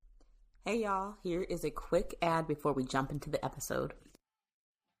Hey y'all, here is a quick ad before we jump into the episode.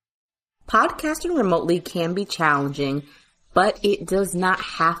 Podcasting remotely can be challenging, but it does not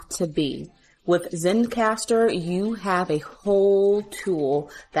have to be. With Zencastr, you have a whole tool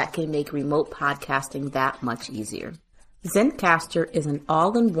that can make remote podcasting that much easier. Zencastr is an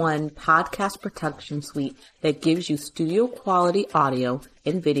all-in-one podcast production suite that gives you studio quality audio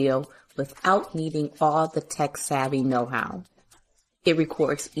and video without needing all the tech-savvy know-how. It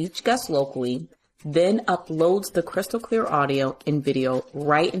records each guest locally, then uploads the crystal clear audio and video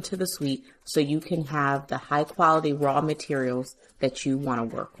right into the suite so you can have the high quality raw materials that you want to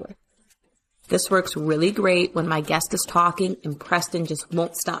work with. This works really great when my guest is talking and Preston just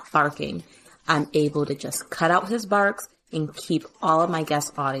won't stop barking. I'm able to just cut out his barks and keep all of my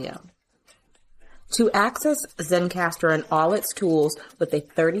guest audio. To access Zencastr and all its tools with a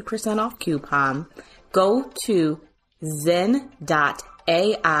 30% off coupon, go to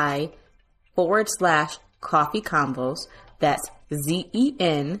zen.ai/coffee convos. That's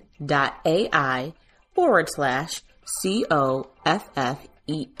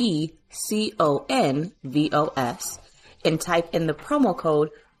zen.ai/coffeeconvos and type in the promo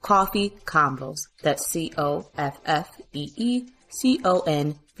code coffee convos. That's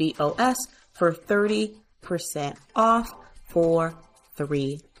coffeeconvos for 30% off for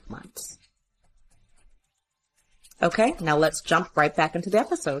 3 months. Okay, now let's jump right back into the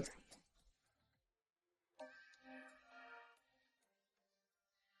episode.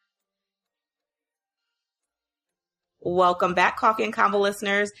 Welcome back, Coffee and Convo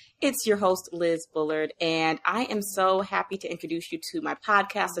listeners. It's your host, Liz Bullard, and I am so happy to introduce you to my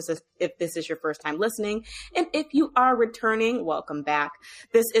podcast if this is your first time listening. And if you are returning, welcome back.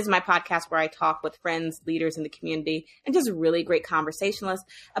 This is my podcast where I talk with friends, leaders in the community, and just really great conversationalists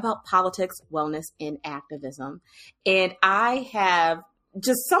about politics, wellness, and activism. And I have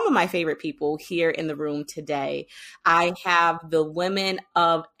just some of my favorite people here in the room today. I have the women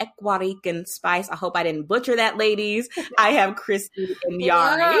of EcuaRican Spice. I hope I didn't butcher that, ladies. I have Christy and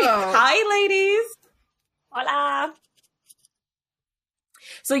Yari. Hello. Hi, ladies. Hola.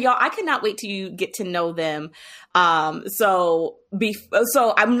 So, y'all, I cannot wait to get to know them. So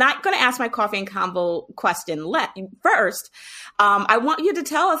I'm not going to ask my coffee and combo question first. I want you to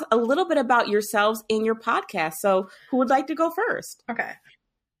tell us a little bit about yourselves and your podcast. So, who would like to go first? Okay.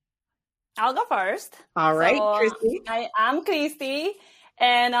 I'll go first. All right, so, Christy. I'm Christy,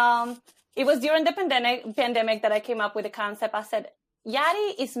 and it was during the pandemic that I came up with the concept. I said,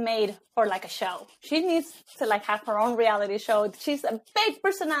 Yari is made for like a show. She needs to like have her own reality show. She's a big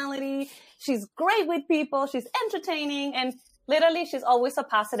personality. She's great with people. She's entertaining, and literally she's always so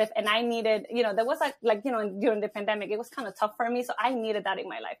positive. And I needed, there was during the pandemic, it was kind of tough for me. So I needed that in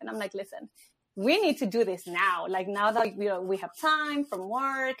my life. And I'm like, listen, we need to do this now. Like now that, we have time from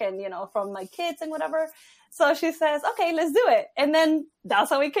work and, from my kids and whatever. So she says, okay, let's do it. And then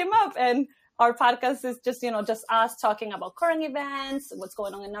that's how we came up. And our podcast is just, just us talking about current events, what's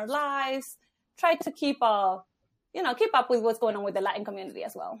going on in our lives, try to keep up with what's going on with the Latin community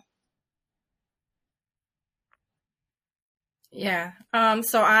as well. Yeah.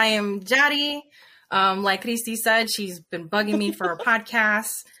 So I am Jadi. Like Christy said, she's been bugging me for a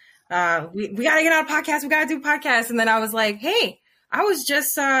podcast. We got to get on a podcast. We got to do a podcast. And then I was like, hey, I was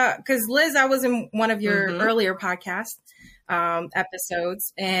just, cause Liz, I was in one of your earlier podcasts.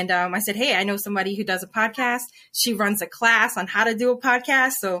 Episodes. And I said, hey, I know somebody who does a podcast. She runs a class on how to do a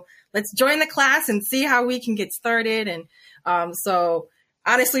podcast. So let's join the class and see how we can get started. And so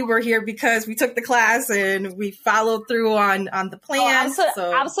honestly, we're here because we took the class and we followed through on the plan.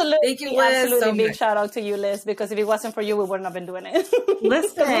 So absolutely. Thank you, Liz. Absolutely. So big shout out to you, Liz, because if it wasn't for you, we wouldn't have been doing it.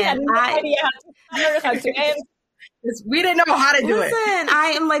 Listen, we had no idea how to end. We didn't know how to do it. Listen,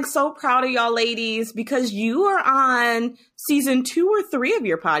 I am like so proud of y'all ladies because you are on season 2 or 3 of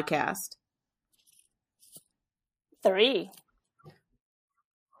your podcast. 3.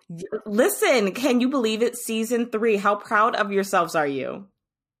 Listen, can you believe it? Season 3. How proud of yourselves are you?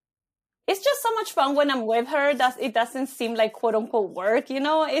 It's just so much fun when I'm with her. It doesn't seem like quote unquote work,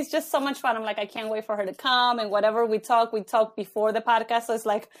 It's just so much fun. I'm like, I can't wait for her to come, and whatever we talk before the podcast. So it's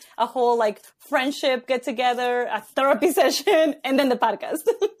like a whole like friendship get together, a therapy session, and then the podcast.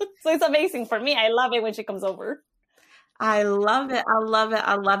 So it's amazing for me. I love it when she comes over. I love it. I love it.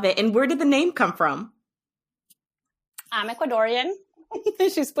 I love it. And where did the name come from? I'm Ecuadorian.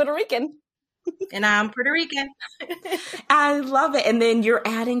 She's Puerto Rican. And I'm Puerto Rican. I love it. And then you're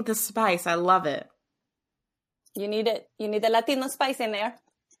adding the spice. I love it. You need it. You need the Latino spice in there.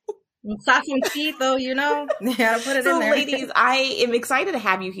 Safoncito, you know? You gotta put it in So, there. ladies, I am excited to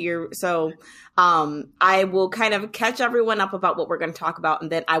have you here. So, I will kind of catch everyone up about what we're going to talk about,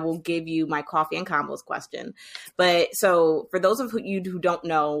 and then I will give you my coffee and combos question. But so, for those of you who don't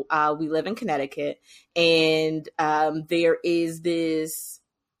know, we live in Connecticut, and there is this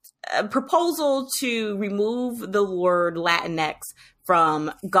proposal to remove the word Latinx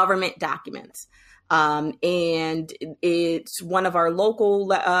from government documents. And it's one of our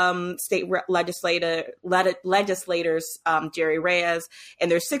local state legislators, Jerry Reyes, and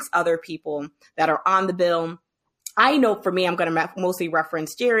there's 6 other people that are on the bill. I know for me, I'm going to mostly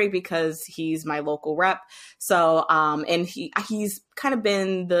reference Jerry because he's my local rep. So, and he's kind of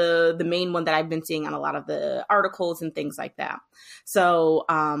been the main one that I've been seeing on a lot of the articles and things like that. So,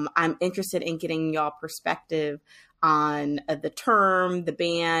 I'm interested in getting y'all perspective on the term, the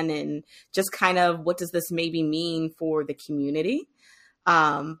ban, and just kind of what does this maybe mean for the community.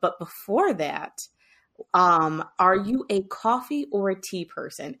 But before that, are you a coffee or a tea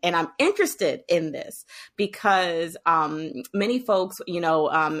person? And I'm interested in this because many folks,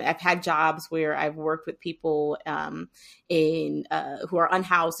 I've had jobs where I've worked with people who are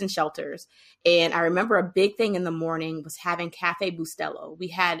unhoused in shelters. And I remember a big thing in the morning was having Cafe Bustelo. We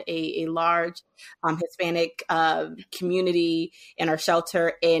had a large Hispanic community in our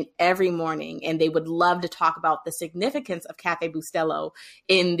shelter, and every morning, and they would love to talk about the significance of Cafe Bustelo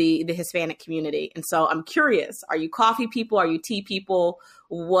in the Hispanic community. And so I'm curious, are you coffee people? Are you tea people?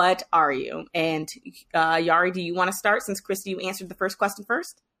 What are you? And Yari, do you want to start since Christy, you answered the first question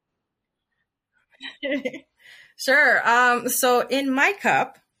first? Sure. So in my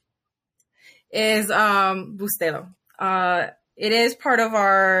cup is Bustelo. It is part of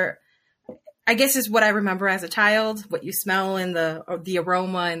our, I guess it's what I remember as a child, what you smell in the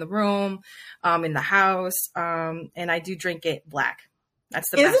aroma in the room, in the house. And I do drink it black. That's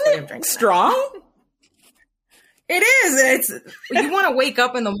the best way of drinking it. Strong? It is. You want to wake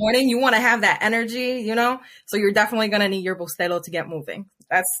up in the morning. You want to have that energy, So you're definitely going to need your Bustelo to get moving.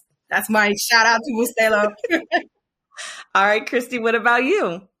 That's my shout out to Bustelo. All right, Christy, what about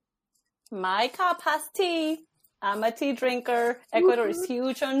you? My cup has tea. I'm a tea drinker. Ecuador is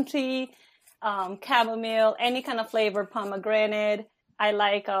huge on tea. Chamomile, any kind of flavor, pomegranate. I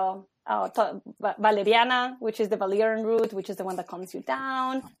like valeriana, which is the valerian root, which is the one that calms you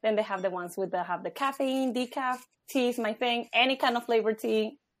down. Then they have the ones have the caffeine, decaf. Tea is my thing. Any kind of flavored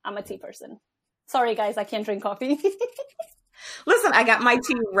tea. I'm a tea person. Sorry, guys, I can't drink coffee. Listen, I got my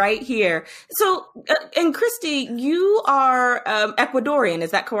tea right here. So, and Christy, you are Ecuadorian.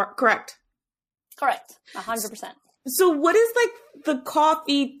 Is that correct? Correct. 100%. So what is like the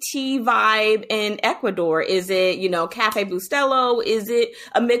coffee tea vibe in Ecuador? Is it, Cafe Bustelo? Is it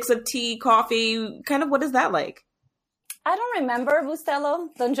a mix of tea, coffee? Kind of what is that like? I don't remember Bustelo.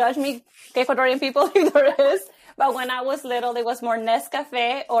 Don't judge me, Ecuadorian people, if there is. But when I was little, it was more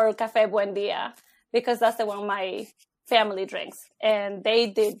Nescafe or Café Buen Dia because that's the one my family drinks. And they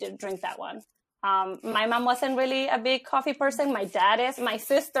did drink that one. My mom wasn't really a big coffee person. My dad is. My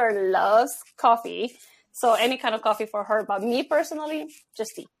sister loves coffee. So any kind of coffee for her. But me personally,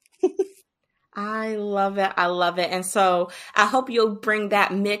 just tea. I love it. I love it. And so I hope you'll bring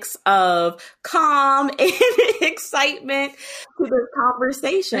that mix of calm and excitement to this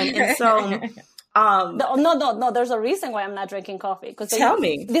conversation. And so... No. There's a reason why I'm not drinking coffee. Tell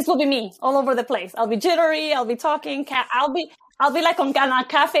me. This will be me all over the place. I'll be jittery. I'll be talking. I'll be like on a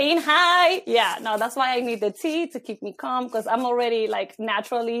caffeine high. Yeah, no, that's why I need the tea to keep me calm because I'm already like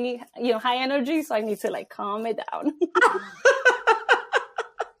naturally, high energy. So I need to like calm it down.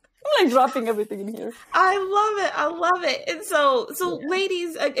 I'm like dropping everything in here. I love it. And so yeah.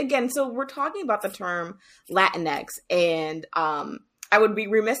 Ladies, again, so we're talking about the term Latinx, and I would be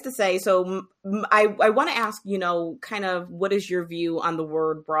remiss to say, so I want to ask, kind of what is your view on the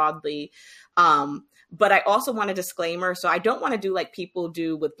word broadly? But I also want a disclaimer. So I don't want to do like people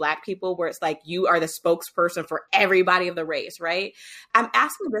do with Black people, where it's like you are the spokesperson for everybody of the race, right? I'm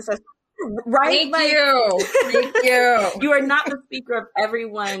asking this as right? Thank you. You are not the speaker of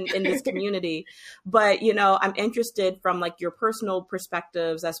everyone in this community, but I'm interested from like your personal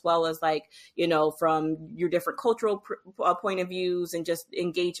perspectives as well as like, from your different cultural point of views and just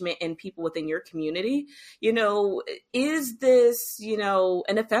engagement in people within your community. Is this,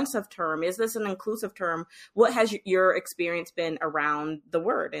 an offensive term? Is this an inclusive term? What has your experience been around the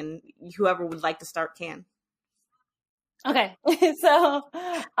word? And whoever would like to start can. Okay. So,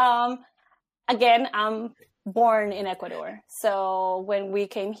 again, I'm born in Ecuador. So when we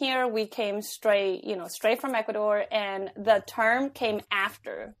came here, we came straight from Ecuador, and the term came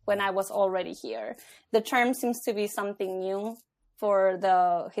after when I was already here. The term seems to be something new for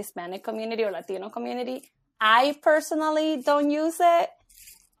the Hispanic community or Latino community. I personally don't use it.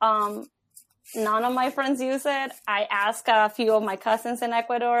 None of my friends use it. I asked a few of my cousins in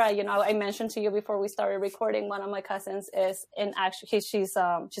Ecuador. I mentioned to you before we started recording, one of my cousins is she's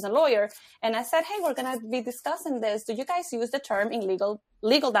a lawyer. And I said, hey, we're going to be discussing this. Do you guys use the term in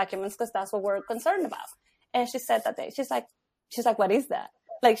legal documents? Because that's what we're concerned about. And she said that she's like, what is that?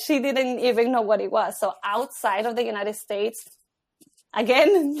 Like, she didn't even know what it was. So outside of the United States,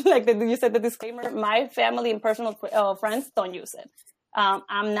 again, like you said, the disclaimer, my family and personal friends don't use it.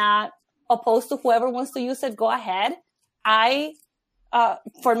 I'm not opposed to whoever wants to use it. Go ahead.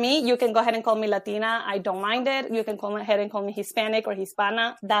 For me, you can go ahead and call me Latina. I don't mind it. You can go ahead and call me Hispanic or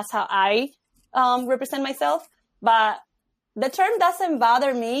Hispana. That's how I represent myself. But the term doesn't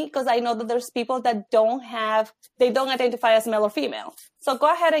bother me because I know that there's people that don't identify as male or female. So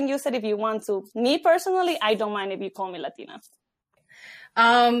go ahead and use it if you want to. Me personally, I don't mind if you call me Latina.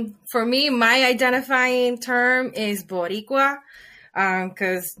 For me, my identifying term is Boricua.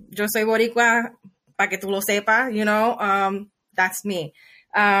 Cause yo soy Boricua, pa que tú lo sepa, that's me.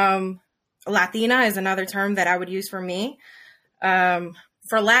 Latina is another term that I would use for me. For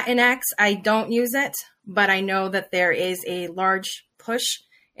Latinx, I don't use it, but I know that there is a large push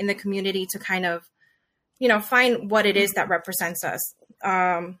in the community to kind of, find what it is that represents us.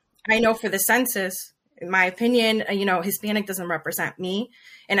 I know for the census, in my opinion, Hispanic doesn't represent me.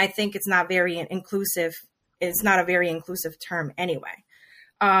 And I think it's not very inclusive. It's not a very inclusive term anyway.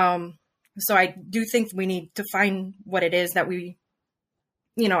 So I do think we need to find what it is that we,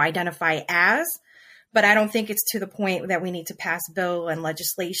 identify as, but I don't think it's to the point that we need to pass bill and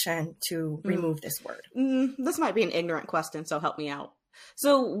legislation to remove this word. This might be an ignorant question, so help me out.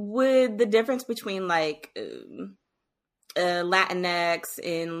 So would the difference between like Latinx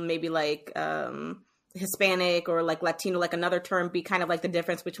and maybe like Hispanic or like Latino, like another term, be kind of like the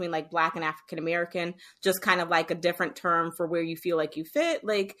difference between like Black and African American, just kind of like a different term for where you feel like you fit?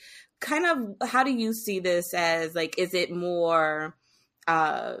 Like, kind of, how do you see this as, like, is it more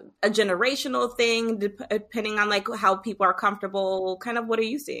a generational thing depending on like how people are comfortable? Kind of, what are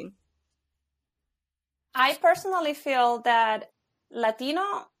you seeing? I personally feel that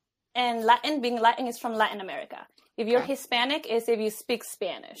Latino and Latin, being Latin, is from Latin America. If you're Hispanic, is if you speak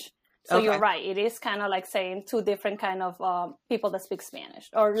Spanish. So you're right. It is kind of like saying two different kind of people that speak Spanish,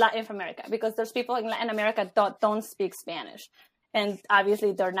 or Latin America, because there's people in Latin America that don't speak Spanish. And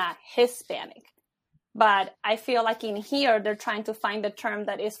obviously they're not Hispanic. But I feel like in here, they're trying to find the term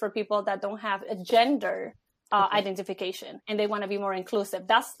that is for people that don't have a gender identification, and they want to be more inclusive.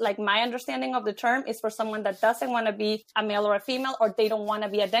 That's like my understanding of the term is for someone that doesn't want to be a male or a female, or they don't want to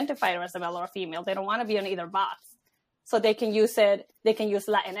be identified as a male or a female. They don't want to be in either box. So they can use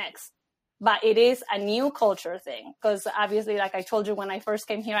Latinx. But it is a new culture thing, because obviously, like I told you, when I first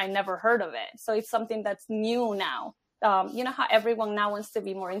came here, I never heard of it. So it's something that's new now. You know how everyone now wants to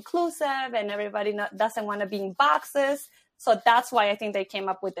be more inclusive and everybody doesn't want to be in boxes. So that's why I think they came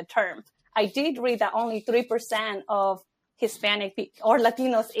up with the term. I did read that only 3% of Hispanic or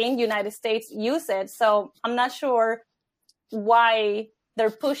Latinos in United States use it. So I'm not sure why they're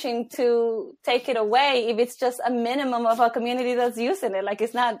pushing to take it away if it's just a minimum of a community that's using it. Like,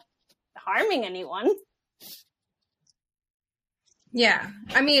 it's not harming anyone. Yeah.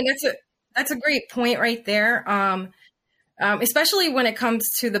 I mean, that's a great point right there. Especially when it comes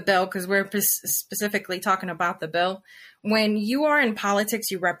to the bill, because we're specifically talking about the bill. When you are in politics,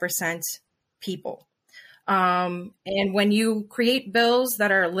 you represent people. And when you create bills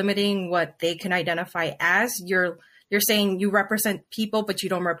that are limiting what they can identify as, you're saying you represent people, but you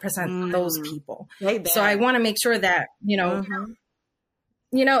don't represent those people. Right. So I want to make sure that,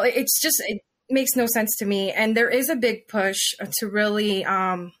 it makes no sense to me. And there is a big push to really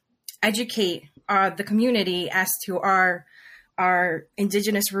educate the community as to our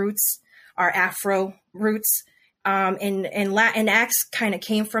indigenous roots, our Afro roots. And Latinx kind of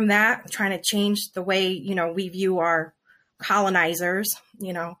came from that, trying to change the way, we view our colonizers,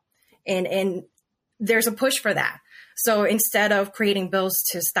 and there's a push for that. So instead of creating bills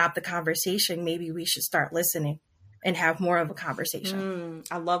to stop the conversation, maybe we should start listening and have more of a conversation.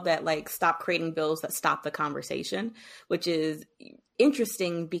 I love that. Like, stop creating bills that stop the conversation, which is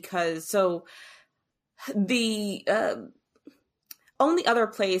interesting because the only other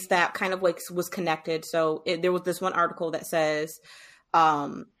place that kind of like was connected. So there was this one article that says,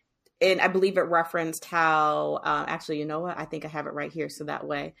 and I believe it referenced how, actually, you know what? I think I have it right here. So that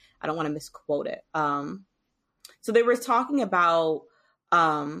way I don't want to misquote it. So they were talking about,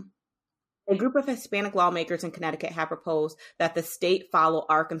 A group of Hispanic lawmakers in Connecticut have proposed that the state follow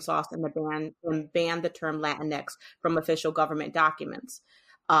Arkansas and ban the term Latinx from official government documents.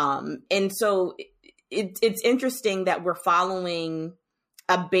 And so it's interesting that we're following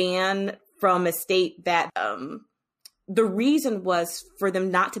a ban from a state that the reason was for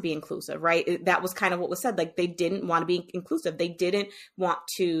them not to be inclusive, right? That was kind of what was said. Like, they didn't want to be inclusive. They didn't want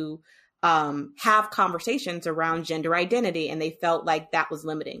to have conversations around gender identity, and they felt like that was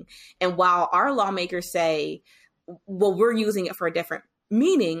limiting. And while our lawmakers say, well, we're using it for a different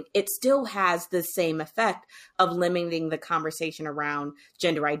meaning, it still has the same effect of limiting the conversation around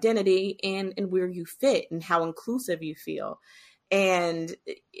gender identity and where you fit and how inclusive you feel. And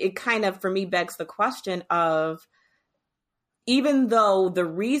it kind of, for me, begs the question of, even though the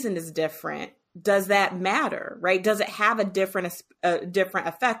reason is different, does that matter, right? Does it have a different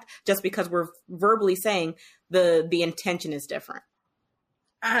effect just because we're verbally saying the intention is different?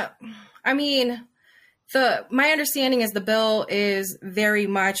 I mean, my understanding is the bill is very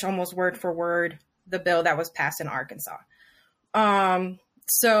much almost word for word the bill that was passed in Arkansas.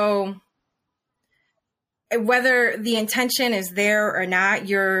 So whether the intention is there or not,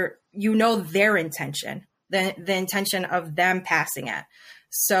 you know their intention, the intention of them passing it.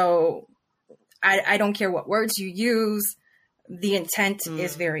 So I don't care what words you use. The intent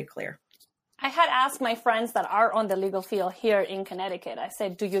is very clear. I had asked my friends that are on the legal field here in Connecticut, I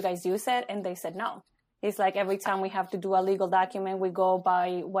said, do you guys use it? And they said no. It's like every time we have to do a legal document, we go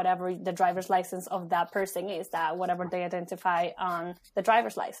by whatever the driver's license of that person is, that whatever they identify on the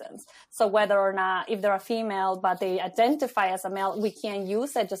driver's license. So whether or not, if they're a female, but they identify as a male, we can't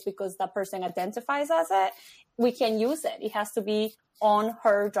use it just because that person identifies as it. We can't use it. It has to be on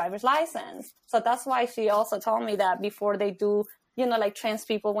her driver's license. So that's why she also told me that before they do, like trans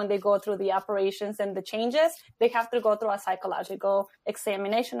people, when they go through the operations and the changes, they have to go through a psychological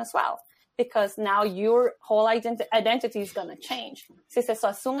examination as well, because now your whole identity is going to change. She says, so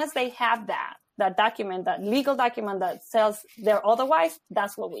as soon as they have that document, that legal document that says they're otherwise,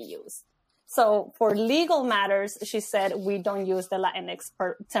 that's what we use. So for legal matters, she said, we don't use the Latinx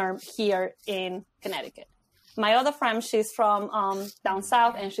term here in Connecticut. My other friend, she's from down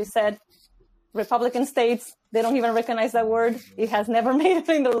south, and she said, Republican states, they don't even recognize that word. It has never made it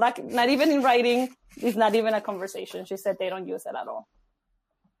in not even in writing. It's not even a conversation. She said they don't use it at all.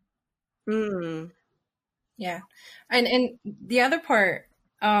 Yeah. And the other part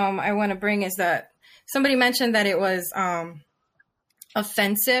I want to bring is that somebody mentioned that it was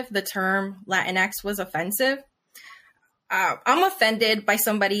offensive. The term Latinx was offensive. I'm offended by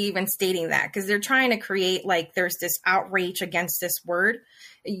somebody even stating that, because they're trying to create like there's this outrage against this word.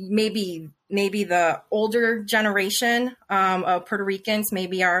 Maybe the older generation of Puerto Ricans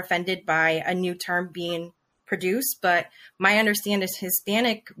maybe are offended by a new term being produced, but my understanding is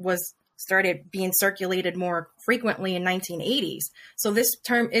Hispanic started being circulated more frequently in 1980s. So this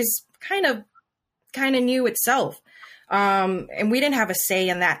term is kind of new itself. And we didn't have a say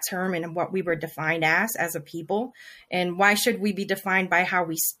in that term and what we were defined as a people. And why should we be defined by how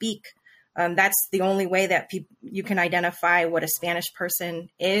we speak? That's the only way that you can identify what a Spanish person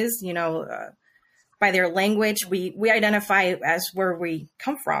is, by their language. We identify as where we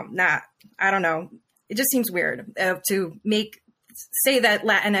come from. I don't know. It just seems weird to say that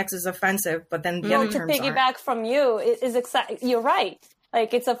Latinx is offensive, but then the other terms aren't. To piggyback from you, you're right.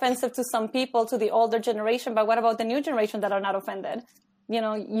 Like, it's offensive to some people, to the older generation, but what about the new generation that are not offended?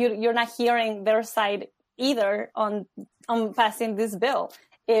 You're not hearing their side either on passing this bill.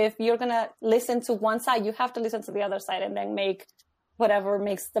 If you're going to listen to one side, you have to listen to the other side and then make whatever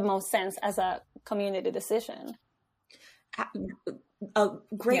makes the most sense as a community decision.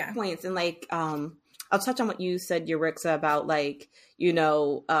 Great points. And I'll touch on what you said, Yurixa, about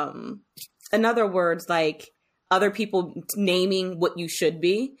in other words, other people naming what you should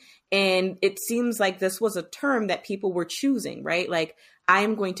be. And it seems like this was a term that people were choosing, right? Like, I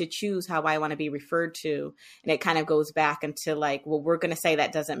am going to choose how I want to be referred to. And it kind of goes back into we're going to say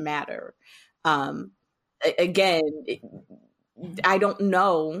that doesn't matter. Again, I don't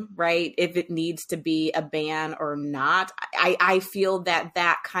know, right, if it needs to be a ban or not. I feel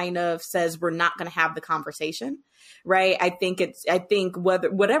that kind of says we're not going to have the conversation, right? I think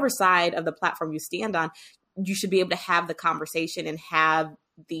whatever side of the platform you stand on, you should be able to have the conversation and have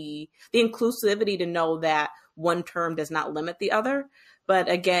the inclusivity to know that one term does not limit the other. But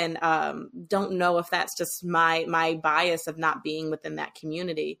again, don't know if that's just my bias of not being within that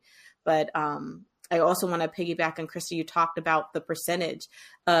community. But I also want to piggyback on Christy. You talked about the percentage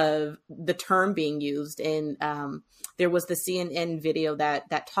of the term being used, and there was the CNN video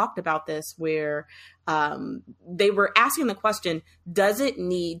that talked about this, where they were asking the question, does it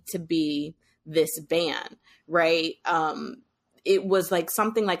need to be this ban, right? It was like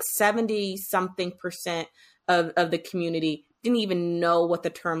something like 70 something percent of the community didn't even know what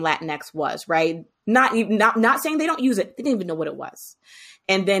the term Latinx was, right? Not saying they don't use it. They didn't even know what it was.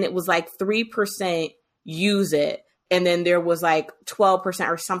 And then it was like 3% use it. And then there was like 12%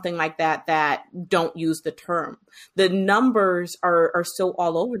 or something like that don't use the term. The numbers are so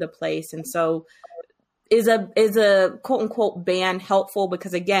all over the place. And so is a quote unquote ban helpful?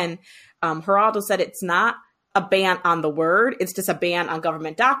 Because again, Geraldo said it's not a ban on the word. It's just a ban on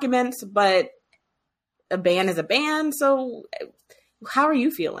government documents, but a ban is a ban. So how are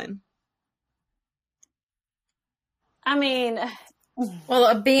you feeling? I mean, well,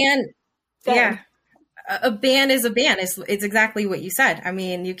 a ban, yeah, a ban is a ban. It's exactly what you said. I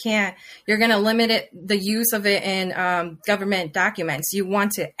mean, you're going to limit the use of it in government documents. You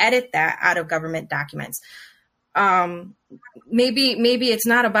want to edit that out of government documents. Maybe it's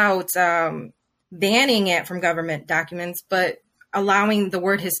not about banning it from government documents, but allowing the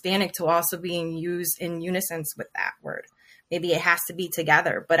word Hispanic to also being used in unison with that word. Maybe it has to be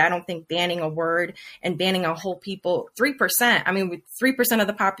together, but I don't think banning a word and banning a whole people, 3%. I mean, with 3% of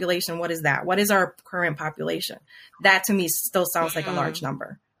the population, what is that? What is our current population? That to me still sounds like a large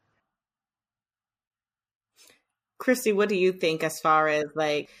number. Christy, what do you think as far as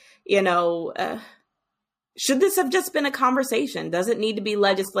like, should this have just been a conversation? Does it need to be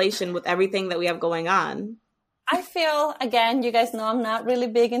legislation with everything that we have going on? I feel, again, you guys know I'm not really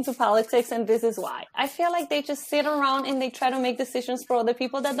big into politics, and this is why. I feel like they just sit around and they try to make decisions for other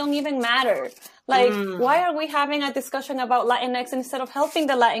people that don't even matter. Like, why are we having a discussion about Latinx instead of helping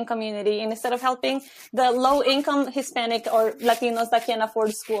the Latin community, and instead of helping the low-income Hispanic or Latinos that can't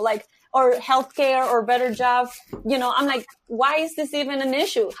afford school, like, or healthcare or better job? I'm like, why is this even an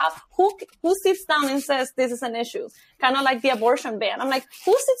issue? Who sits down and says this is an issue? Kind of like the abortion ban. I'm like,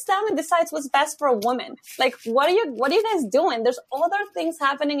 who sits down and decides what's best for a woman? Like, what are you guys doing? There's other things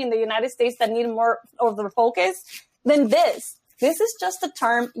happening in the United States that need more of the focus than this. This is just a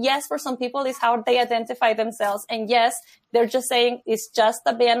term. Yes, for some people, it's how they identify themselves. And yes, they're just saying it's just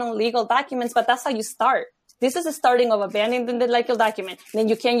a ban on legal documents, but that's how you start. This is the starting of a ban in the legal document. Then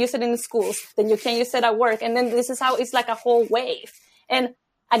you can't use it in the schools. Then you can't use it at work. And then this is how it's like a whole wave. And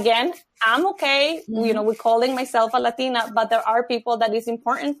again, I'm okay, with calling myself a Latina, but there are people that is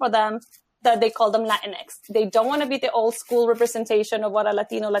important for them that they call them Latinx. They don't want to be the old school representation of what a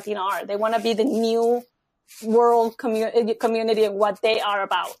Latina are. They want to be the new world community and what they are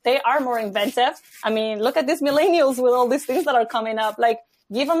about. They are more inventive. I mean, look at these millennials with all these things that are coming up. Like,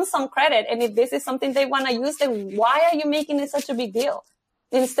 give them some credit. And if this is something they want to use, then why are you making it such a big deal?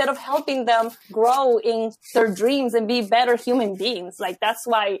 Instead of helping them grow in their dreams and be better human beings. Like, that's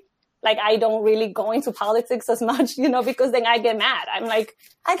why, like, I don't really go into politics as much, because then I get mad. I'm like,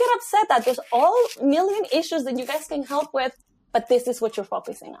 I get upset that there's all million issues that you guys can help with, but this is what you're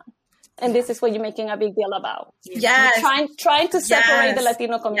focusing on. And this is what you're making a big deal about. Yes. You're trying to separate the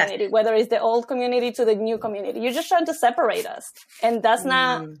Latino community, whether it's the old community to the new community. You're just trying to separate us. And that's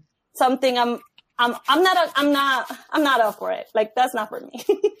not something I'm not up for it. Like, that's not for me.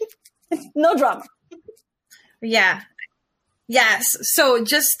 No drama. Yeah. Yes. So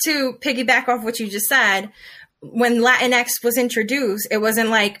just to piggyback off what you just said, when Latinx was introduced, it wasn't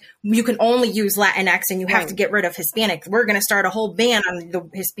like you can only use Latinx and you have to get rid of Hispanic. We're going to start a whole ban on the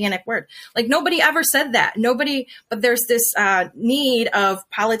Hispanic word. Like, nobody ever said that. But there's this need of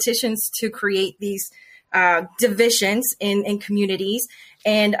politicians to create these divisions in communities.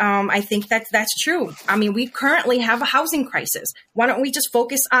 And I think that's true. I mean, we currently have a housing crisis. Why don't we just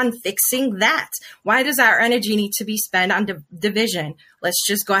focus on fixing that? Why does our energy need to be spent on division? Let's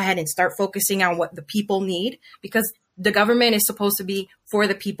just go ahead and start focusing on what the people need, because the government is supposed to be for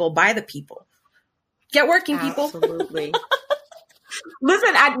the people, by the people. Get working, people. Absolutely.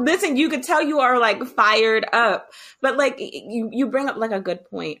 Listen, you could tell you are like fired up, but like you bring up like a good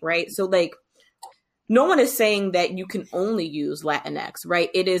point, right? So like, no one is saying that you can only use Latinx, right?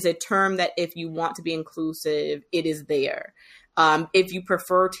 It is a term that if you want to be inclusive, it is there. If you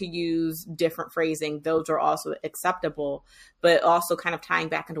prefer to use different phrasing, those are also acceptable, but also kind of tying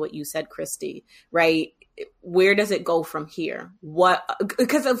back into what you said, Christy, right? Where does it go from here?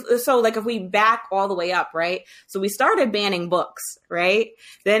 So like if we back all the way up, right? So we started banning books, right?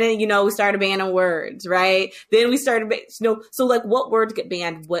 Then, we started banning words, right? Then we started, so like what words get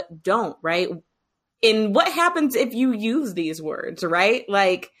banned, what don't, right? And what happens if you use these words, right?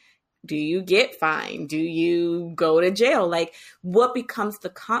 Like, Do you get fined? Do you go to jail? Like, what becomes the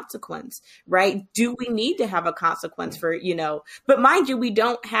consequence, right? Do we need to have a consequence for, but mind you, we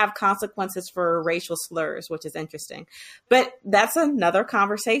don't have consequences for racial slurs, which is interesting. But that's another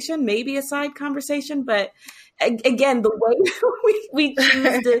conversation, maybe a side conversation. But again, the way we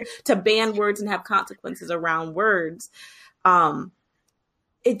choose to ban words and have consequences around words,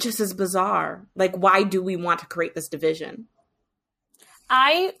 it just is bizarre. Like, why do we want to create this division?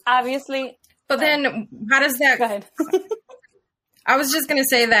 But then how does that go ahead? I was just going to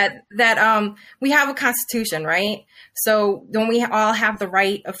say that we have a constitution, right? So don't we all have the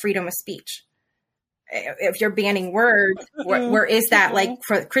right of freedom of speech? If you're banning words, where is that? Like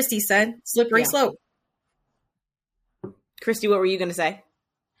Christy said, slippery slope. Christy, what were you going to say?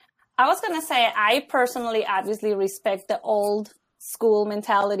 I was going to say, I personally obviously respect the old school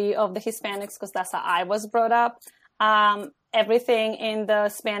mentality of the Hispanics because that's how I was brought up. Everything in the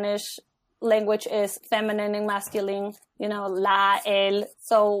Spanish language is feminine and masculine, la, el.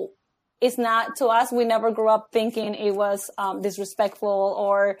 So it's not, to us, we never grew up thinking it was disrespectful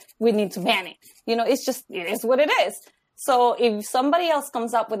or we need to ban it. It is what it is. So if somebody else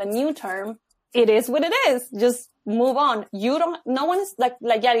comes up with a new term, it is what it is. Just move on. No one's, like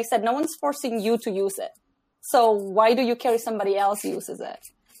Yari said, no one's forcing you to use it. So why do you care if somebody else uses it?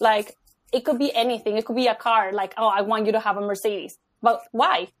 Like, it could be anything. It could be a car. Like, oh, I want you to have a Mercedes. But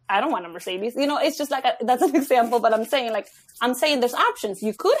why? I don't want a Mercedes. It's just like, that's an example, but I'm saying there's options.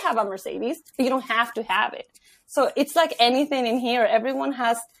 You could have a Mercedes, but you don't have to have it. So it's like anything in here. Everyone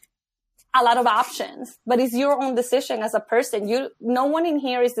has a lot of options, but it's your own decision as a person. No one in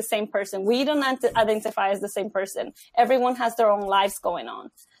here is the same person. We don't identify as the same person. Everyone has their own lives going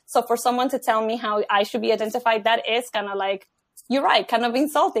on. So for someone to tell me how I should be identified, that is kind of like, you're right, kind of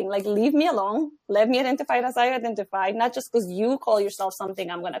insulting. Like, leave me alone. Let me identify as I identify. Not just because you call yourself something,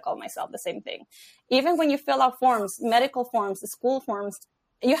 I'm going to call myself the same thing. Even when you fill out forms, medical forms, school forms,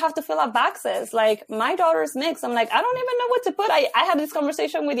 you have to fill out boxes. Like, my daughter's mixed. I'm like, I don't even know what to put. I had this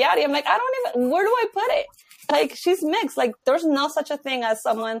conversation with Yadi. I'm like, where do I put it? Like, she's mixed. Like, there's no such a thing as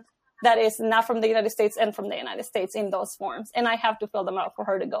someone that is not from the United States and from the United States in those forms. And I have to fill them out for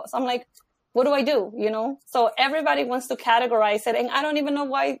her to go. So I'm like, what do I do? So everybody wants to categorize it. And I don't even know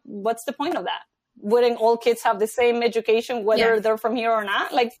what's the point of that? Wouldn't all kids have the same education, whether they're from here or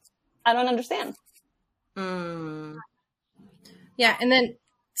not? Like, I don't understand. Yeah. And then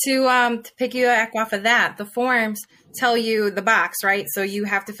to piggyback off of that, the forms tell you the box, right? So you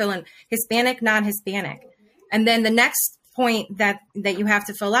have to fill in Hispanic, non-Hispanic. And then the next point that you have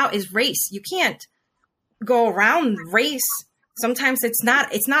to fill out is race. You can't go around race. Sometimes it's not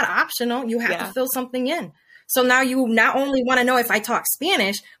optional. You have to fill something in. So now you not only want to know if I talk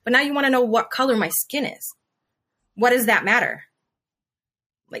Spanish, but now you want to know what color my skin is. What does that matter?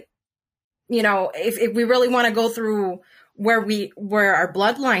 Like, if we really want to go through where our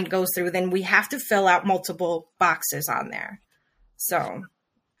bloodline goes through, then we have to fill out multiple boxes on there. So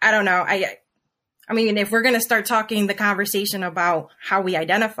I don't know. I mean, if we're going to start talking the conversation about how we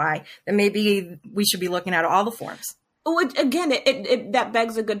identify, then maybe we should be looking at all the forms. Well, again, it that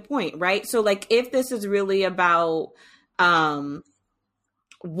begs a good point, right? So, like, if this is really about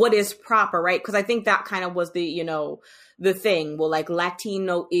what is proper, right? Because I think that kind of was the thing. Well, like,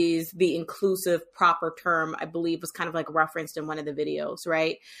 Latino is the inclusive proper term, I believe, was kind of like referenced in one of the videos,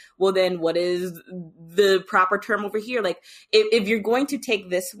 right? Well, then what is the proper term over here? Like, if you're going to take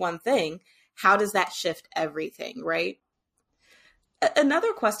this one thing, how does that shift everything, right?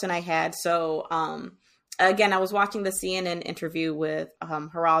 Another question I had, so again, I was watching the CNN interview with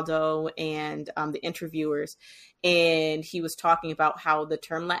Geraldo and the interviewers, and he was talking about how the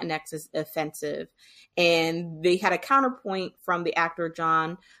term Latinx is offensive. And they had a counterpoint from the actor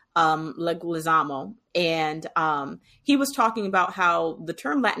John Leguizamo. And he was talking about how the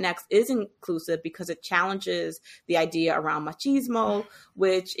term Latinx is inclusive because it challenges the idea around machismo,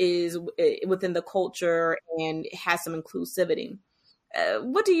 which is within the culture and has some inclusivity.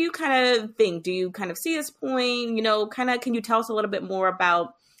 What do you kind of think? Do you kind of see his point? Can you tell us a little bit more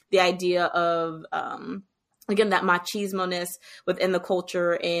about the idea of, again, that machismo-ness within the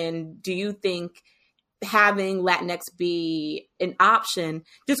culture? And do you think having Latinx be an option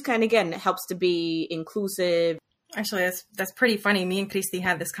just kind of, again, helps to be inclusive? Actually, that's pretty funny. Me and Christy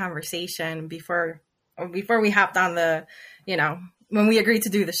had this conversation before we hopped on when we agreed to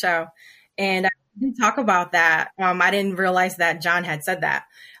do the show. And we didn't talk about that. I didn't realize that John had said that.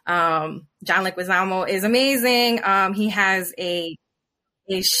 John Leguizamo is amazing. He has a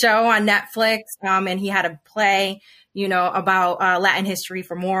a show on Netflix, and he had a play, about Latin history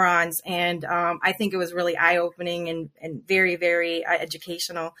for morons. And I think it was really eye-opening and very, very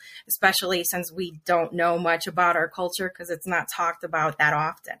educational, especially since we don't know much about our culture because it's not talked about that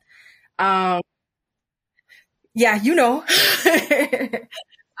often. Yeah,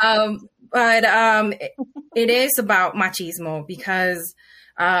 but it is about machismo because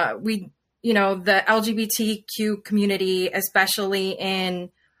the LGBTQ community, especially I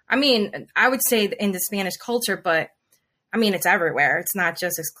would say in the Spanish culture, but it's everywhere. It's not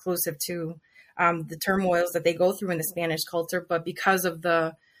just exclusive to the turmoils that they go through in the Spanish culture, but because of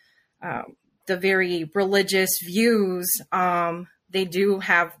the very religious views, they do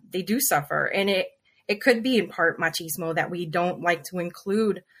suffer. And it could be in part machismo that we don't like to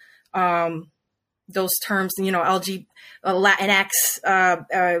include those terms, Latinx,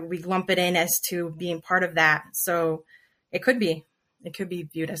 we lump it in as to being part of that. So it could be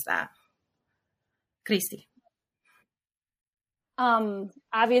viewed as that. Christy.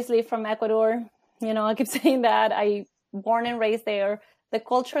 Obviously from Ecuador, I keep saying that I born and raised there. The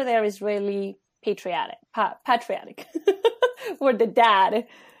culture there is really patriotic. Where the dad,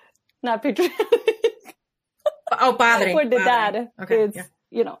 not patriotic. Oh, padre. Where the padre. dad is,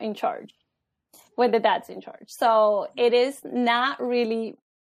 in charge. When the dad's in charge. So it is not really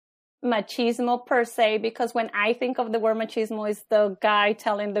machismo per se, because when I think of the word machismo, it's the guy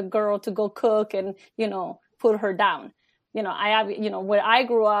telling the girl to go cook and, put her down. Where I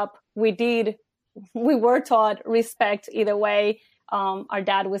grew up, we were taught respect either way. Our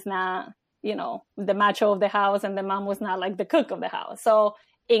dad was not, the macho of the house, and the mom was not like the cook of the house. So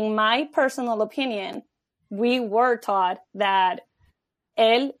in my personal opinion, we were taught that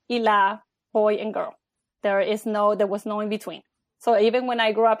él y la, boy and girl. There was no in between. So even when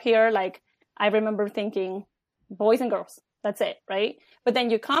I grew up here, I remember thinking boys and girls, that's it, right? But then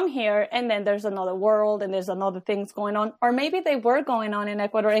you come here and then there's another world and there's another things going on, or maybe they were going on in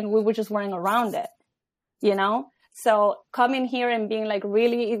Ecuador and we were just wearing around it, So coming here and being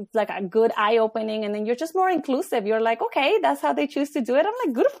really, it's like a good eye opening, and then you're just more inclusive. You're like, okay, that's how they choose to do it. I'm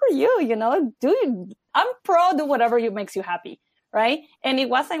like, good for you, I'm pro, do whatever makes you happy. Right. And it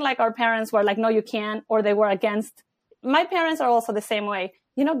wasn't like our parents were like, no, you can't, or they were against. My parents are also the same way.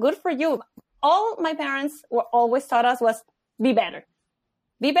 Good for you. All my parents were always taught us was be better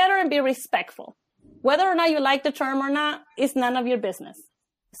and be respectful. Whether or not you like the term or not is none of your business.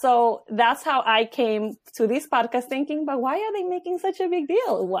 So that's how I came to this podcast thinking, but why are they making such a big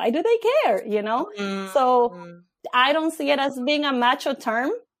deal? Why do they care? So I don't see it as being a macho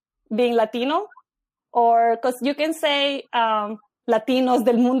term, being Latino. Or because you can say Latinos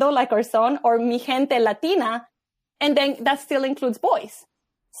del mundo, like our son, or mi gente latina, and then that still includes boys.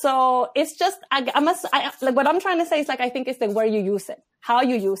 So it's just, what I'm trying to say is I think it's where you use it, how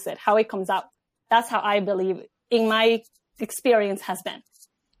you use it, how it comes out. That's how I believe in my experience has been.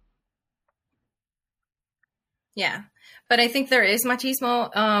 Yeah, but I think there is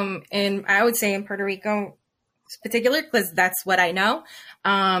machismo, and I would say in Puerto Rico, particular, because that's what I know.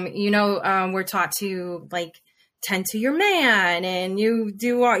 We're taught to tend to your man, and you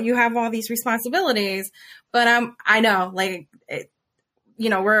have all these responsibilities. But I know,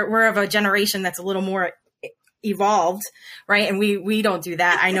 we're of a generation that's a little more evolved, right? And we don't do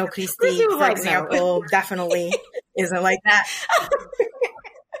that. I know Christy, for example, definitely isn't like that.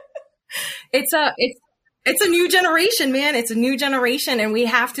 It's a new generation, man. It's a new generation, and we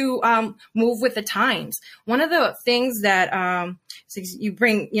have to move with the times. One of the things that you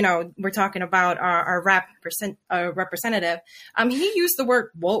bring, we're talking about our representative. He used the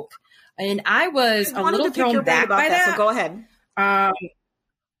word woke, and I was a little thrown back by that. So go ahead.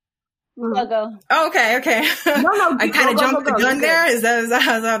 Go. Oh, okay. No, I kind of jumped the gun there. Is that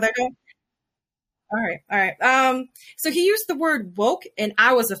how that goes? All right. So he used the word woke, and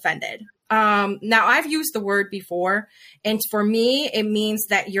I was offended. Now I've used the word before, and for me, it means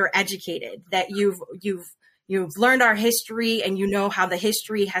that you're educated, that you've learned our history, and you know how the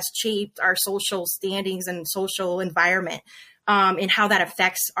history has shaped our social standings and social environment, and how that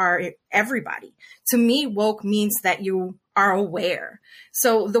affects everybody. To me, woke means that you are aware.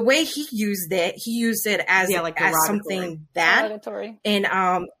 So the way he used it as something bad, and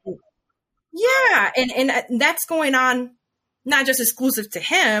and that's going on. Not just exclusive to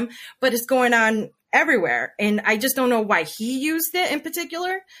him, but it's going on everywhere. And I just don't know why he used it in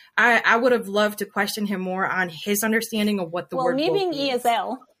particular. I would have loved to question him more on his understanding of what the word woke means. Me being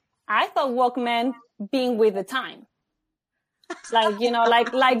ESL, I thought woke meant being with the time. Like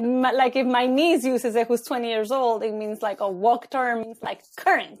if my niece uses it, who's 20 years old, it means woke term means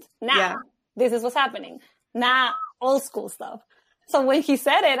current. Now, This is what's happening. Not old school stuff. So when he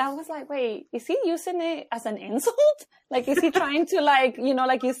said it, I was like, wait, is he using it as an insult? Like, is he trying to like, you know,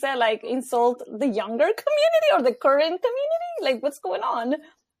 like you said, like insult the younger community or the current community? Like, what's going on?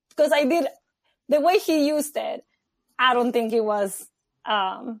 Because the way he used it, I don't think it was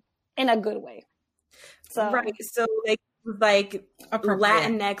in a good way. So right. So like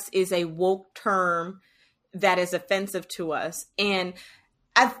Latinx is a woke term that is offensive to us. And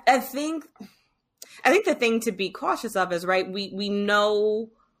I think the thing to be cautious of is, right, we know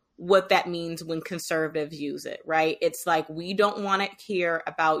what that means when conservatives use it, right? It's like, we don't want to hear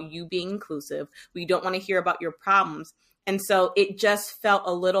about you being inclusive. We don't want to hear about your problems. And so it just felt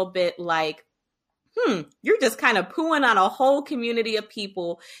a little bit like, you're just kind of pooing on a whole community of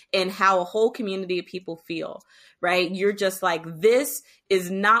people and how a whole community of people feel, right? You're just like, this is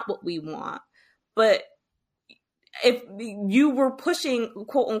not what we want. But if you were pushing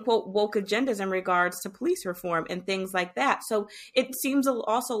quote unquote woke agendas in regards to police reform and things like that. So it seems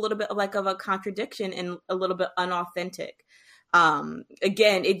also a little bit like of a contradiction and a little bit unauthentic.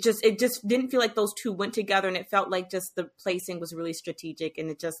 Again, it just didn't feel like those two went together, and it felt like just the placing was really strategic. And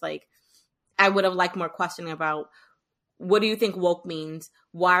it just like, I would have liked more questioning about, what do you think woke means?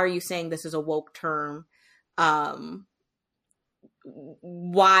 Why are you saying this is a woke term? Why?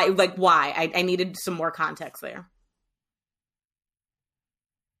 I needed some more context there.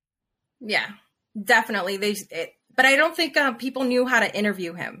 Yeah, definitely. But I don't think people knew how to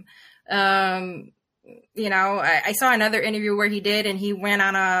interview him. You know, I saw another interview where he did, and he went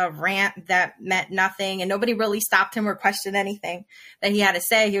on a rant that meant nothing, and nobody really stopped him or questioned anything that he had to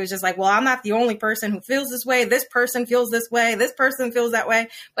say. He was just like, well, I'm not the only person who feels this way. This person feels this way. This person feels that way.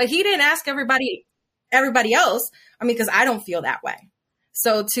 But he didn't ask everybody else. I mean, because I don't feel that way.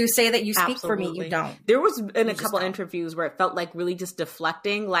 So to say that you speak for me, you don't. There was in a couple interviews where it felt like really just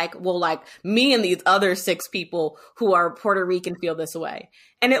deflecting, like, well, like me and these other 6 people who are Puerto Rican feel this way.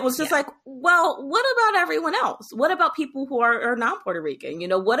 And it was just like, well, what about everyone else? What about people who are non-Puerto Rican? You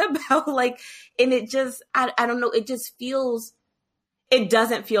know, what about like, and it just, I don't know, it just feels, it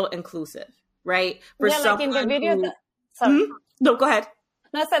doesn't feel inclusive, right? For like in the video. No, go ahead.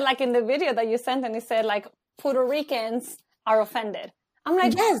 No, I said like in the video that you sent, and it said like Puerto Ricans are offended. I'm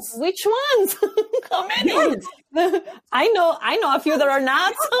like, yes. Which ones? How many? Yes. I know a few that are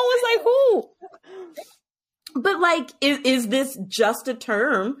not. So I was like, who? But like, is this just a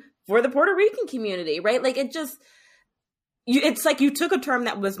term for the Puerto Rican community, right? Like, it just, it's like you took a term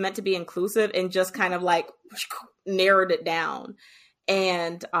that was meant to be inclusive and just kind of like narrowed it down.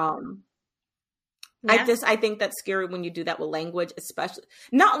 And I think that's scary when you do that with language, especially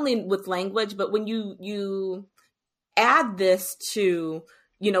not only with language, but when you add this to,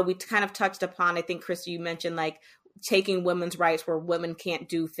 you know, we kind of touched upon, I think, Krista, you mentioned like taking women's rights where women can't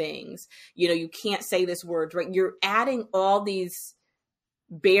do things. You know, you can't say this word, right? You're adding all these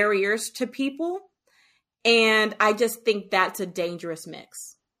barriers to people. And I just think that's a dangerous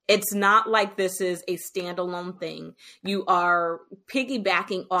mix. It's not like this is a standalone thing. You are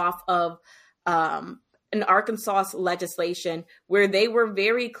piggybacking off of an Arkansas legislation where they were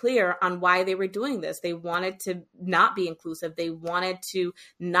very clear on why they were doing this. They wanted to not be inclusive. They wanted to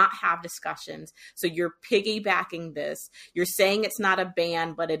not have discussions. So you're piggybacking this. You're saying it's not a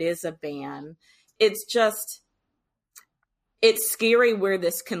ban, but it is a ban. It's just, it's scary where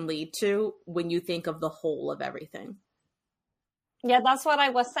this can lead to when you think of the whole of everything. Yeah, that's what I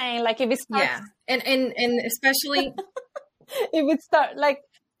was saying. Like if it starts... Yeah, and especially... if it starts, like...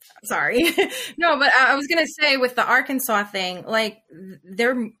 Sorry. No, but I was going to say with the Arkansas thing, like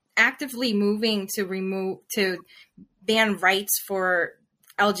they're actively moving to ban rights for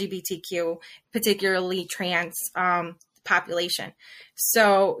LGBTQ, particularly trans population.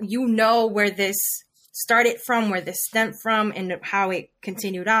 So you know where this started from, where this stemmed from, and how it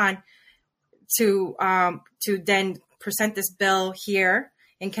continued on to then present this bill here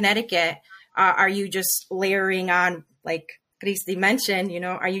in Connecticut. Are you just layering on, like Christy mentioned, you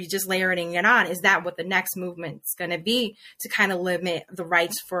know, are you just layering it on? Is that what the next movement's going to be to kind of limit the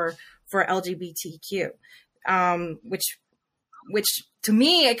rights for LGBTQ? Which to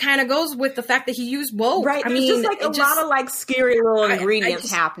me, it kind of goes with the fact that he used woke. Right. There's just like a lot of like scary little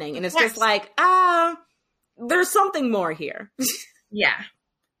ingredients happening. And it's just like, there's something more here. Yeah.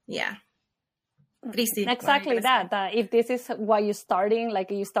 Yeah. Christy, exactly that if this is why you're starting, like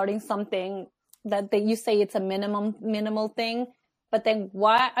you're starting something that you say it's a minimal thing, but then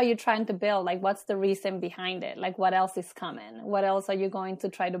what are you trying to build? Like, what's the reason behind it? Like, what else is coming? What else are you going to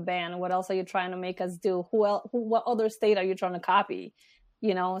try to ban? What else are you trying to make us do? What other state are you trying to copy?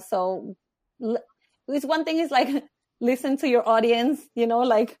 You know, so it's one thing is like, listen to your audience, you know,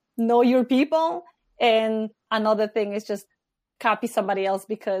 like know your people. And another thing is just copy somebody else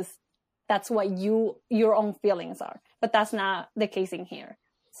because that's what your own feelings are. But that's not the case in here.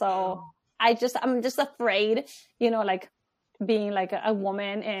 So I'm just afraid, like being like a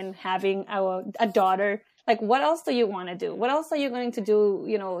woman and having a daughter. Like, what else do you want to do? What else are you going to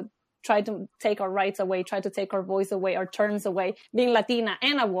do? Try to take our rights away, try to take our voice away, our terms away. Being Latina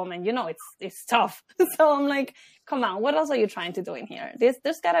and a woman, it's tough. So I'm like, come on, what else are you trying to do in here?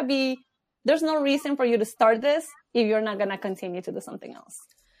 There's no reason for you to start this if you're not going to continue to do something else.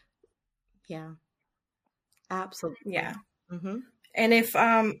 Yeah, absolutely. Yeah. Mm-hmm. And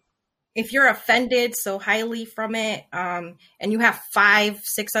if you're offended so highly from it, and you have 5-6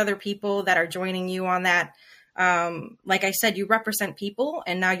 other people that are joining you on that, like I said, you represent people,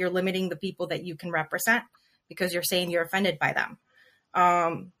 and now you're limiting the people that you can represent because you're saying you're offended by them.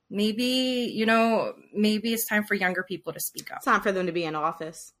 Maybe it's time for younger people to speak up. It's time for them to be in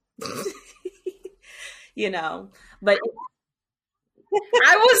office. But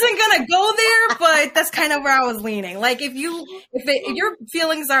I wasn't gonna go there, but that's kind of where I was leaning. Like, if your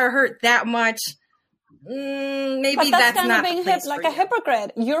feelings are hurt that much, maybe but that's kind not of being like a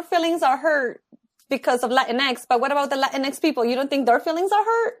hypocrite. Your feelings are hurt because of Latinx, but what about the Latinx people? You don't think their feelings are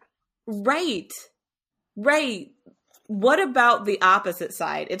hurt? Right. What about the opposite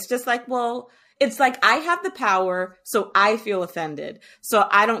side? It's just like, well, it's like I have the power, so I feel offended. So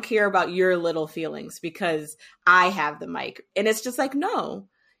I don't care about your little feelings because I have the mic. And it's just like, no,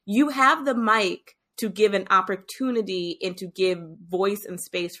 you have the mic to give an opportunity and to give voice and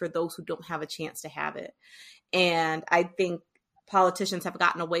space for those who don't have a chance to have it. And I think politicians have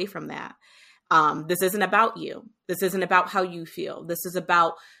gotten away from that. This isn't about you. This isn't about how you feel. This is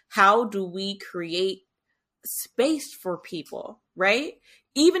about how do we create space for people, right?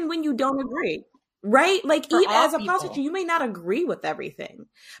 Even when you don't agree, right? Like, even as a politician, you may not agree with everything,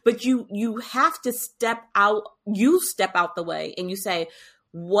 but you have to step out the way and you say,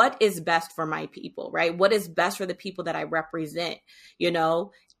 what is best for my people, right? What is best for the people that I represent,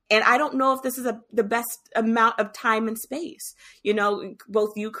 And I don't know if this is the best amount of time and space.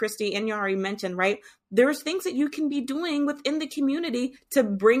 Both you, Christy, and Yari mentioned, right? There's things that you can be doing within the community to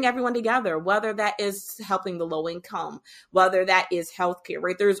bring everyone together, whether that is helping the low income, whether that is healthcare,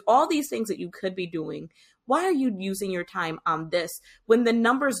 right? There's all these things that you could be doing. Why are you using your time on this when the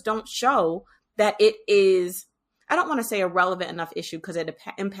numbers don't show that it is, I don't want to say a relevant enough issue because it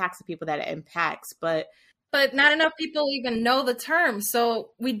impacts the people that it impacts, but not enough people even know the term.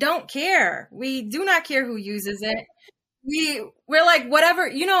 So we don't care. We do not care who uses it. We're like, whatever,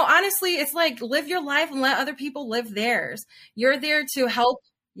 honestly, it's like, live your life and let other people live theirs. You're there to help.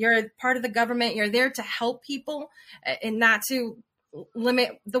 You're part of the government. You're there to help people and not to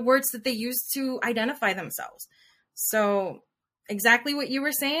limit the words that they use to identify themselves. So exactly what you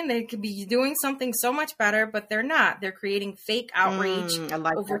were saying, they could be doing something so much better, but they're not. They're creating fake outrage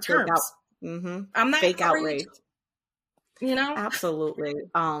over terms. Mm-hmm. I'm not fake outrage. Absolutely.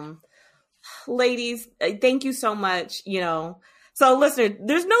 Ladies, thank you so much. So listener,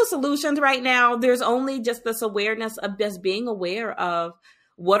 there's no solutions right now. There's only just this awareness of just being aware of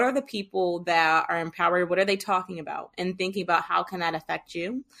what are the people that are empowered, what are they talking about, and thinking about how can that affect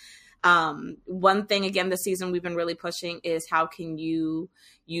you. One thing, again, this season we've been really pushing is how can you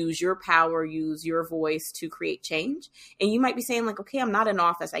use your power, use your voice to create change. And you might be saying like, okay, I'm not in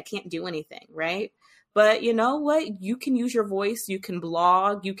office, I can't do anything, right? But you know what? You can use your voice. You can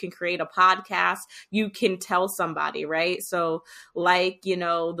blog. You can create a podcast. You can tell somebody, right? So like,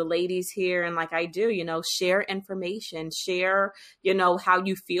 the ladies here and like I do, share information, share, how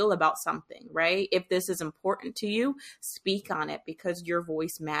you feel about something, right? If this is important to you, speak on it because your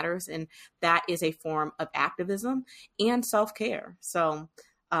voice matters. And that is a form of activism and self-care. So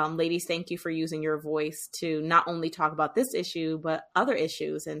ladies, thank you for using your voice to not only talk about this issue, but other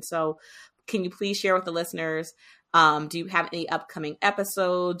issues. And so can you please share with the listeners, do you have any upcoming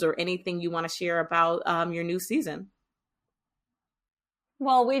episodes or anything you want to share about your new season?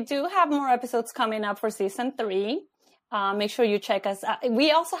 Well, we do have more episodes coming up for season 3. Make sure you check us out.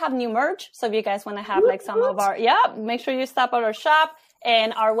 We also have new merch. So if you guys want to have like some of our, make sure you stop at our shop.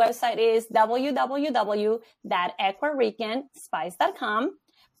 And our website is www.EcuaRicanSpice.com.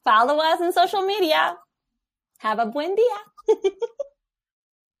 Follow us on social media. Have a buen dia.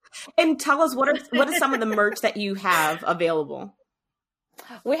 And tell us what are some of the merch that you have available?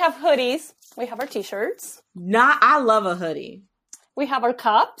 We have hoodies. We have our t-shirts. I love a hoodie. We have our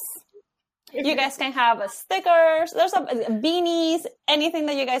cups. You guys can have stickers. There's beanies, anything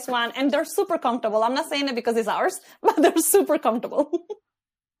that you guys want. And they're super comfortable. I'm not saying it because it's ours, but they're super comfortable.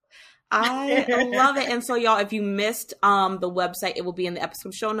 I love it. And so y'all, if you missed the website, it will be in the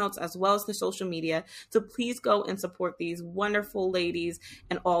episode show notes as well as the social media. So please go and support these wonderful ladies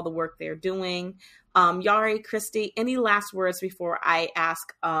and all the work they're doing. Yari, Christy, any last words before I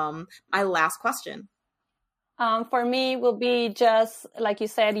ask my last question? For me, will be just, like you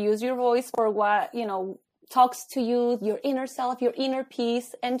said, use your voice for what, talks to you, your inner self, your inner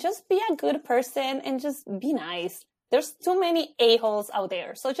peace, and just be a good person and just be nice. There's too many a-holes out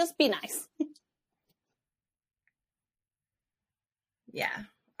there, so just be nice. Yeah.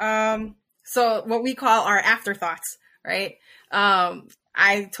 So what we call our afterthoughts, right?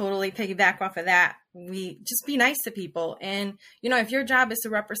 I totally piggyback off of that. We just be nice to people. And, if your job is to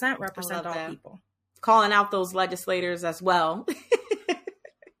represent all people. Calling out those legislators as well.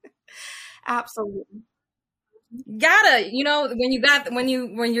 Absolutely. Gotta, when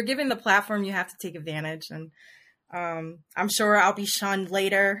you're given the platform, you have to take advantage. And I'm sure I'll be shunned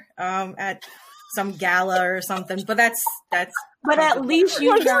later at some gala or something, but that's. But at least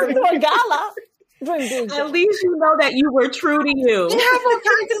you know a gala. At least you know that you were true to you. You have all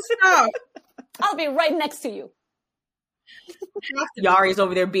kinds of stuff. I'll be right next to you. Yari's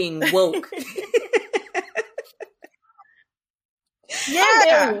over there being woke.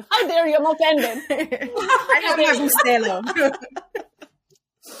 Yeah. How dare you? I'm offended. I have my bustelo.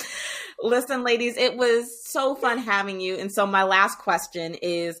 Listen, ladies, it was so fun having you. And so my last question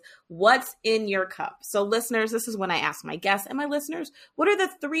is, what's in your cup? So listeners, this is when I ask my guests and my listeners, what are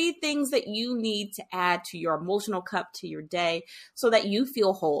the 3 things that you need to add to your emotional cup, to your day, so that you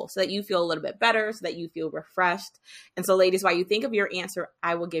feel whole, so that you feel a little bit better, so that you feel refreshed? And so ladies, while you think of your answer,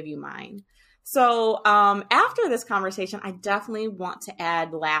 I will give you mine. So after this conversation, I definitely want to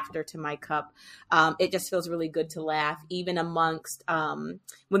add laughter to my cup. It just feels really good to laugh, even amongst when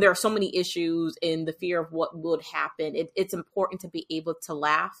there are so many issues and the fear of what would happen. It's important to be able to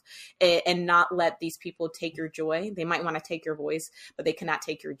laugh and not let these people take your joy. They might want to take your voice, but they cannot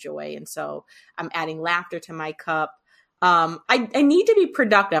take your joy. And so I'm adding laughter to my cup. I need to be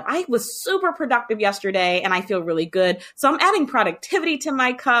productive. I was super productive yesterday and I feel really good. So I'm adding productivity to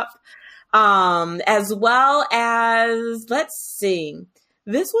my cup. As well as, let's see,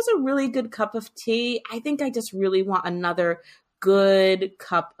 this was a really good cup of tea. I think I just really want another good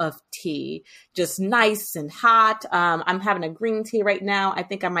cup of tea, just nice and hot. I'm having a green tea right now. I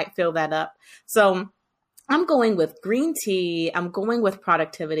think I might fill that up. So I'm going with green tea. I'm going with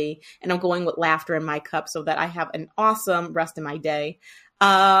productivity, and I'm going with laughter in my cup so that I have an awesome rest of my day.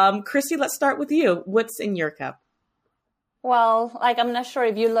 Christy, let's start with you. What's in your cup? Well, I'm not sure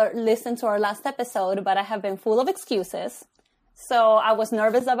if you listened to our last episode, but I have been full of excuses. So I was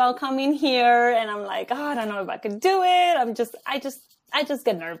nervous about coming here, and I'm like, I don't know if I could do it. I just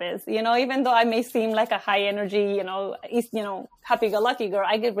get nervous, even though I may seem like a high energy, happy-go-lucky girl,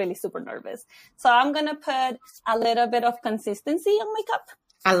 I get really super nervous. So I'm going to put a little bit of consistency in my cup.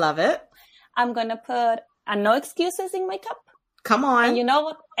 I love it. I'm going to put no excuses in my cup. Come on. And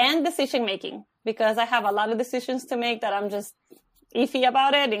and decision making. Because I have a lot of decisions to make that I'm just iffy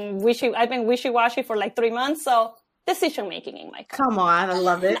about it and I've been wishy-washy for 3 months. So decision making in my cup. Come on, I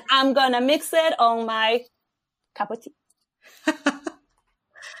love it. I'm going to mix it on my cup of tea.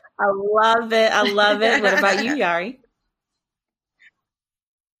 I love it. I love it. What about you, Yari?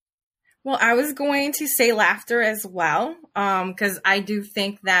 Well, I was going to say laughter as well, because I do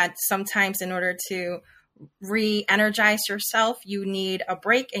think that sometimes in order to re-energize yourself, you need a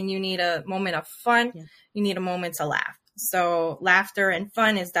break and you need a moment of fun. Yeah. You need a moment to laugh. So laughter and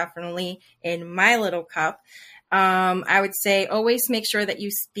fun is definitely in my little cup. I would say always make sure that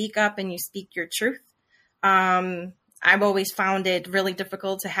you speak up and you speak your truth. I've always found it really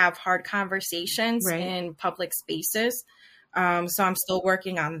difficult to have hard conversations in public spaces. So I'm still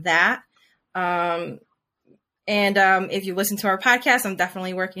working on that. And if you listen to our podcast, I'm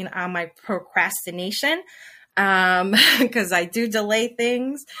definitely working on my procrastination because I do delay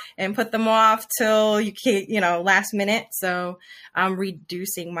things and put them off till you can't, last minute. So I'm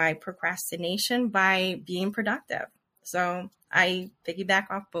reducing my procrastination by being productive. So I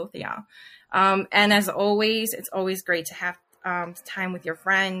piggyback off both of y'all. And as always, it's always great to have time with your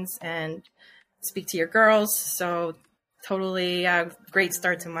friends and speak to your girls. So totally great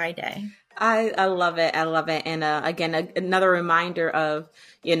start to my day. I love it. I love it. And again, another reminder of,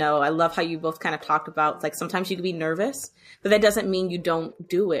 I love how you both kind of talked about, sometimes you can be nervous, but that doesn't mean you don't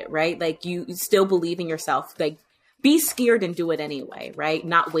do it, right? You still believe in yourself. be scared and do it anyway, right?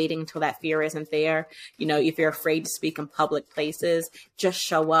 Not waiting until that fear isn't there. You know, if you're afraid to speak in public places, just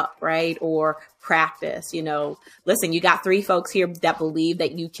show up, right? Or practice, you know, listen, you got 3 folks here that believe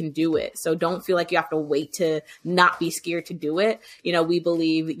that you can do it. So don't feel like you have to wait to not be scared to do it. You know, we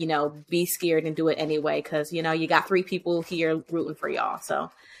believe, you know, be scared and do it anyway, because, you know, you got 3 people here rooting for y'all.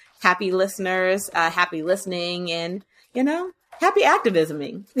 So happy listeners, happy listening, and, you know, happy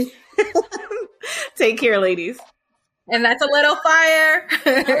activisming. Take care, ladies. And that's a little fire.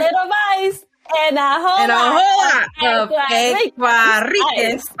 A little vice. And a whole lot of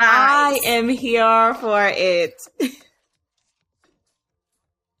EcuaRican spice. I am here for it.